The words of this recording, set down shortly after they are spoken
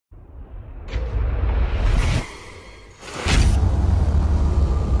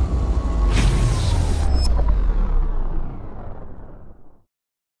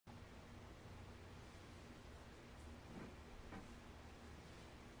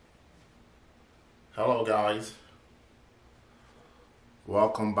Hello guys,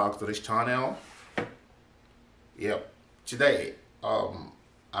 welcome back to this channel. Yep, today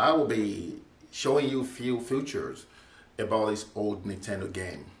I will be showing you a few features about this old Nintendo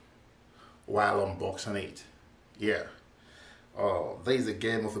game while unboxing it. Yeah, there is a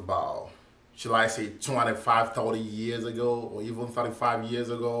game of about, shall I say, 25, 30 years ago or even 35 years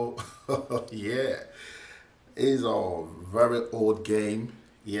ago. Yeah, it's a very old game.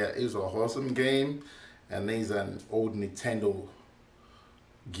 Yeah, it's a awesome game, and it's an old Nintendo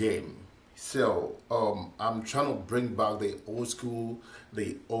game. So I'm trying to bring back the old school,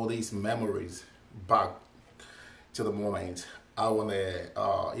 the oldest memories back to the moment. I want to,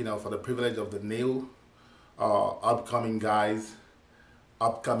 for the privilege of the new upcoming guys,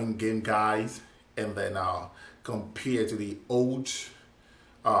 upcoming game guys, and then compare to the old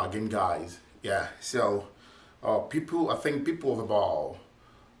game guys. Yeah. So I think people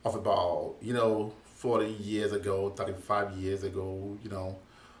of about 40 years ago, 35 years ago,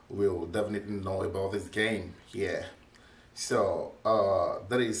 will definitely know about this game. Yeah. So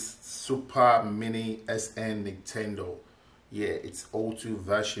that is Super Mini SN Nintendo. Yeah, it's O2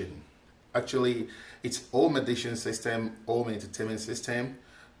 version. Actually, it's home edition system, home entertainment system,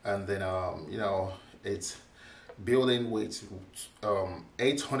 and then it's building with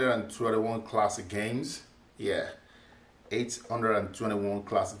 821 classic games. Yeah, 821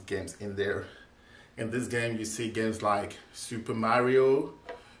 classic games in there. In this game, you see games like Super Mario,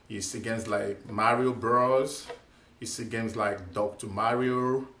 you see games like Mario Bros, you see games like Dr.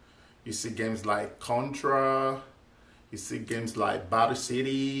 Mario, you see games like Contra, you see games like Battle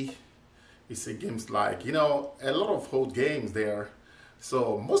City, you see games like, a lot of old games there.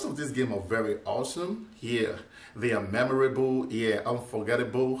 So most of these games are very awesome. Yeah, they are memorable, yeah,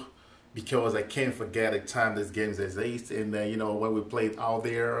 unforgettable, because I can't forget the time these games exist, and then when we played out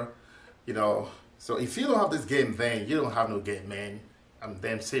there, you know. So if you don't have this game, then you don't have no game, man. I'm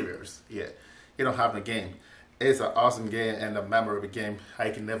damn serious. Yeah, you don't have no game. It's an awesome game and a memorable game.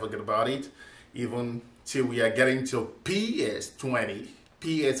 I can never forget about it, even till we are getting to PS20,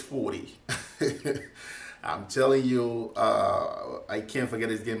 PS40. I'm telling you, I can't forget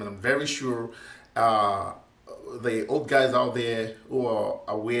this game, and I'm very sure the old guys out there who are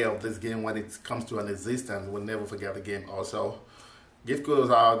aware of this game when it comes to an existence will never forget the game. Also, give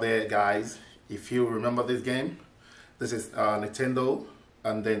kudos out there, guys. If you remember this game, this is Nintendo,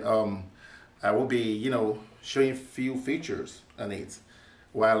 and then I will be, showing few features on it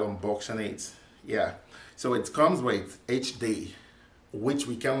while unboxing it. Yeah, so it comes with HD, which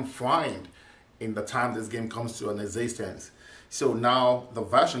we can find in the time this game comes to an existence. So now the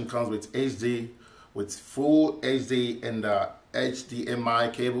version comes with HD, with full HD and the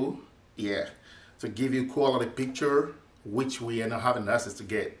HDMI cable. Yeah, to give you quality picture, which we are not having access to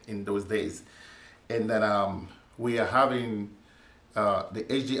get in those days. And then we are having the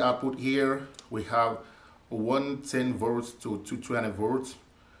HD output here. We have 110 volts to 220 volts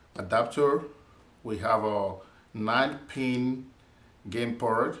adapter. We have a 9-pin game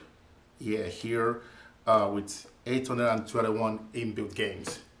port. Yeah, here with 821 inbuilt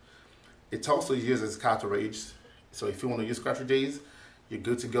games. It also uses cartridge. So if you want to use cartridges, you're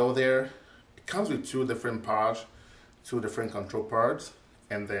good to go there. It comes with two different parts, two different control parts,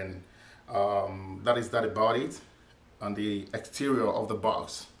 and then that is that about it on the exterior of the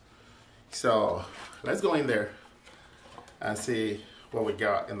box. So let's go in there and see what we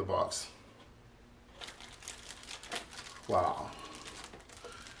got in the box. Wow,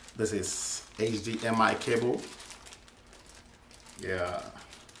 this is HDMI cable. Yeah,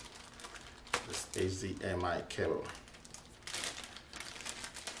 this HDMI cable.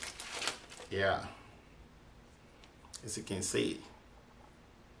 Yeah, as you can see,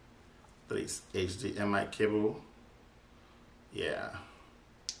 this HDMI cable. Yeah.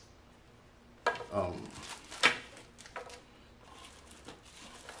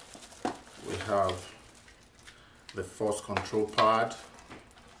 We have the force control pad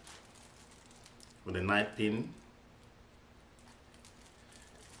with a 9-pin.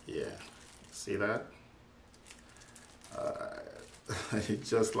 Yeah, see that? It's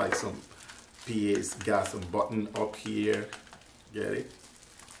just like some PA's got some button up here. Get it?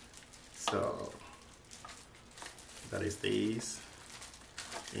 So that is these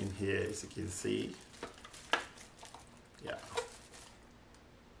in here, as you can see. Yeah.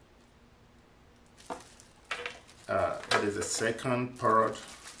 That is the second part,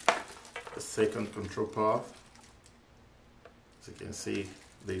 the second control path. As you can see,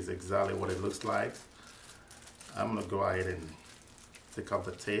 this is exactly what it looks like. I'm gonna go ahead and take off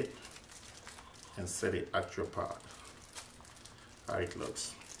the tape and set the actual part, how it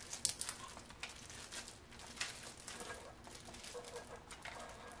looks.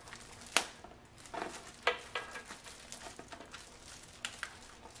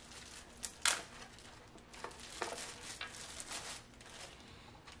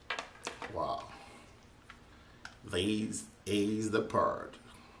 This is the part.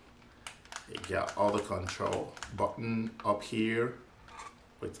 You got all the control button up here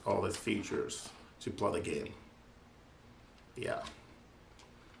with all its features to play the game. Yeah,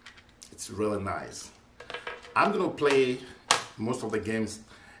 it's really nice. I'm gonna play most of the games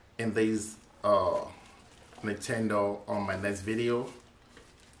in this Nintendo on my next video.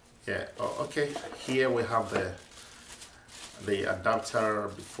 Yeah, okay, here we have the adapter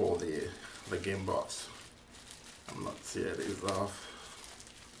before the game box. I'm not seeing it is off.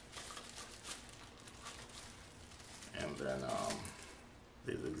 And then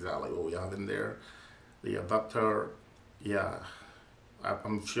this is exactly what we have in there. The adapter, yeah,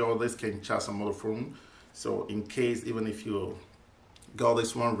 I'm sure this can charge some other phone. So in case, even if you got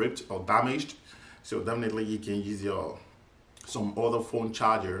this one ripped or damaged, so definitely you can use some other phone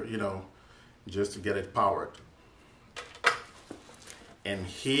charger, you know, just to get it powered. And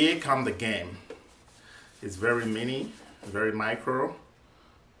here come the game. It's very mini, very micro,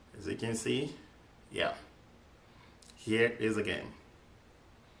 as you can see. Yeah, here is the game.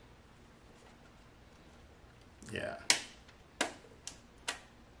 Yeah.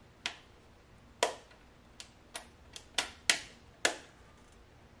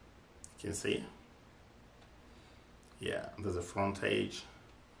 You can see. Yeah, there's a front edge.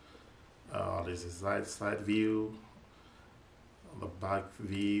 There's a side view, the back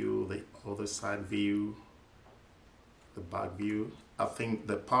view, the other side view, the back view. I think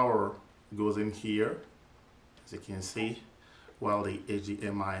the power goes in here, as you can see, while the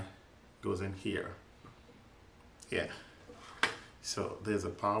HDMI goes in here. Yeah, so there's a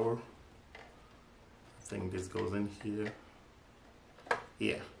power. I think this goes in here.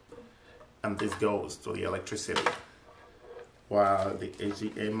 Yeah, and this goes to the electricity, while the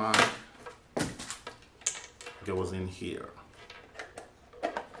HDMI goes in here.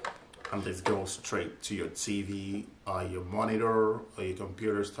 And this goes straight to your TV or your monitor or your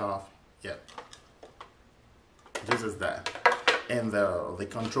computer stuff. Yeah, this is that. And the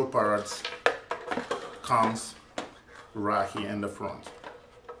control parts comes right here in the front.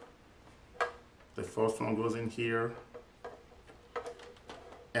 The first one goes in here,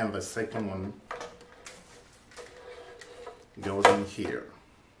 and the second one goes in here.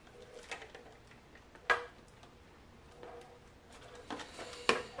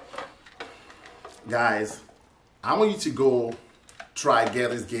 Guys, I want you to go try get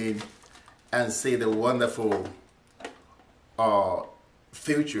this game and see the wonderful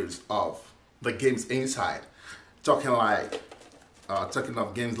features of the games inside. Talking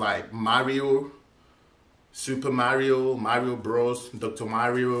of games like Mario, Super Mario, Mario Bros, Dr.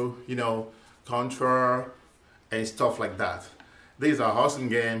 Mario, you know, Contra, and stuff like that. These are awesome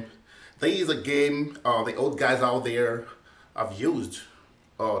games. These are game the old guys out there have used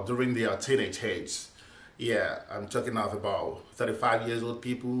during their teenage age. Yeah, I'm talking of about 35 years old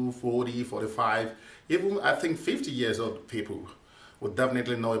people, 40, 45, even I think 50 years old people would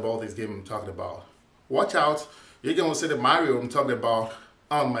definitely know about this game I'm talking about. Watch out, you're gonna see the Mario I'm talking about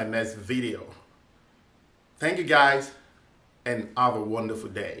on my next video. Thank you guys, and have a wonderful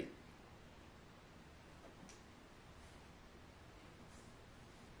day.